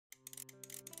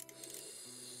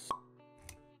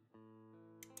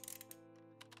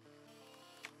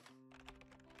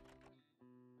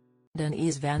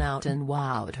Denise van Outen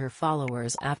wowed her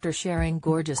followers after sharing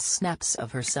gorgeous snaps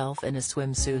of herself in a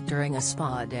swimsuit during a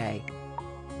spa day.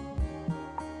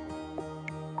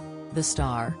 The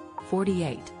star,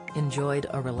 48, enjoyed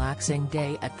a relaxing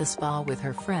day at the spa with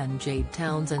her friend Jade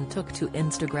Townsend and took to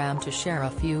Instagram to share a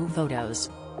few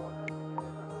photos.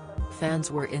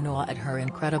 Fans were in awe at her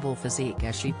incredible physique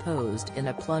as she posed in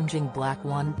a plunging black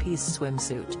one-piece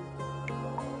swimsuit.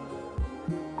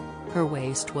 Her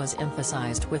waist was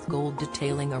emphasized with gold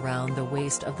detailing around the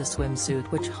waist of the swimsuit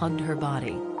which hugged her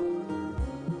body.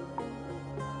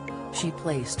 She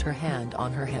placed her hand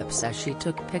on her hips as she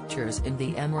took pictures in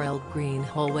the emerald green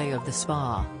hallway of the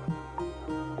spa.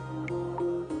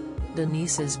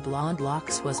 Denise's blonde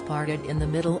locks was parted in the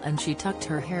middle and she tucked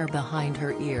her hair behind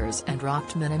her ears and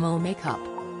rocked minimal makeup.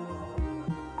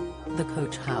 The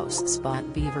Coach House spa at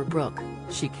Beaverbrook,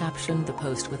 she captioned the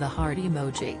post with a heart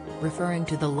emoji, referring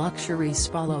to the luxury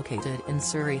spa located in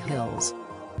Surrey Hills.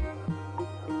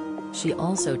 She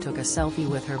also took a selfie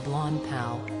with her blonde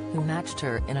pal, who matched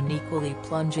her in an equally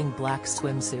plunging black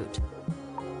swimsuit.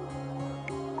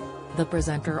 The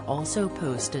presenter also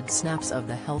posted snaps of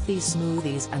the healthy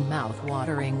smoothies and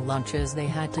mouth-watering lunches they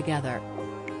had together.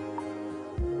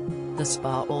 The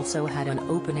spa also had an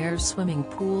open-air swimming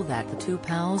pool that the two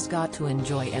pals got to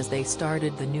enjoy as they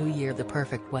started the new year the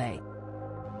perfect way.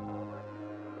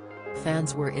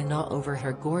 Fans were in awe over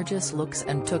her gorgeous looks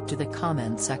and took to the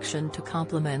comment section to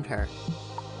compliment her.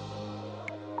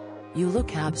 "You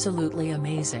look absolutely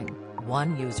amazing,"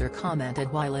 one user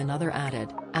commented while another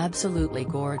added, "Absolutely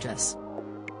gorgeous."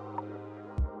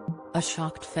 A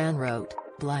shocked fan wrote,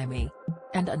 "Blimey."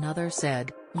 And another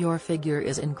said, "Your figure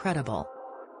is incredible."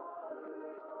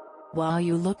 "Wow,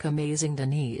 you look amazing,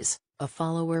 Denise," a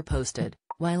follower posted,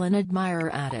 while an admirer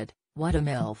added, "What a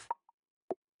MILF."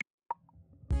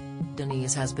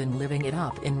 Denise has been living it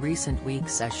up in recent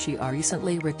weeks as she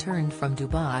recently returned from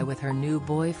Dubai with her new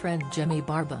boyfriend Jimmy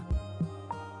Barba.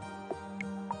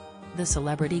 The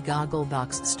celebrity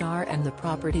Gogglebox star and the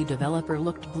property developer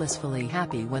looked blissfully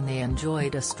happy when they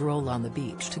enjoyed a stroll on the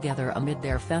beach together amid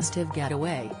their festive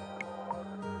getaway.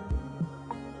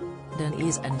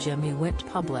 Denise and Jimmy went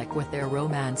public with their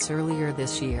romance earlier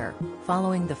this year,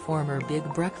 following the former Big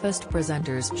Breakfast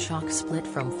presenter's shock split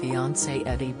from fiancé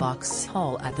Eddie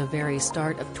Boxhall at the very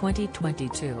start of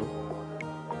 2022.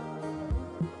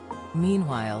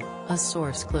 Meanwhile, a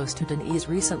source close to Denise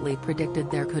recently predicted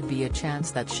there could be a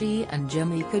chance that she and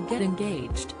Jimmy could get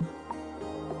engaged.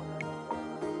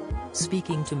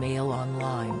 Speaking to Mail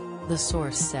Online, the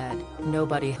source said,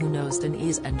 "Nobody who knows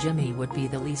Denise and Jimmy would be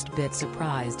the least bit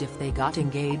surprised if they got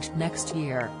engaged next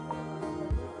year.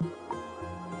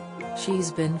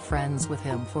 She's been friends with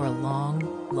him for a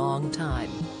long time,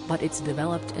 but it's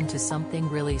developed into something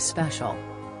really special."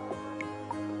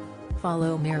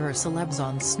 Follow Mirror Celebs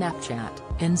on Snapchat,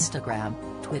 Instagram,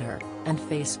 Twitter, and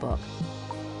Facebook.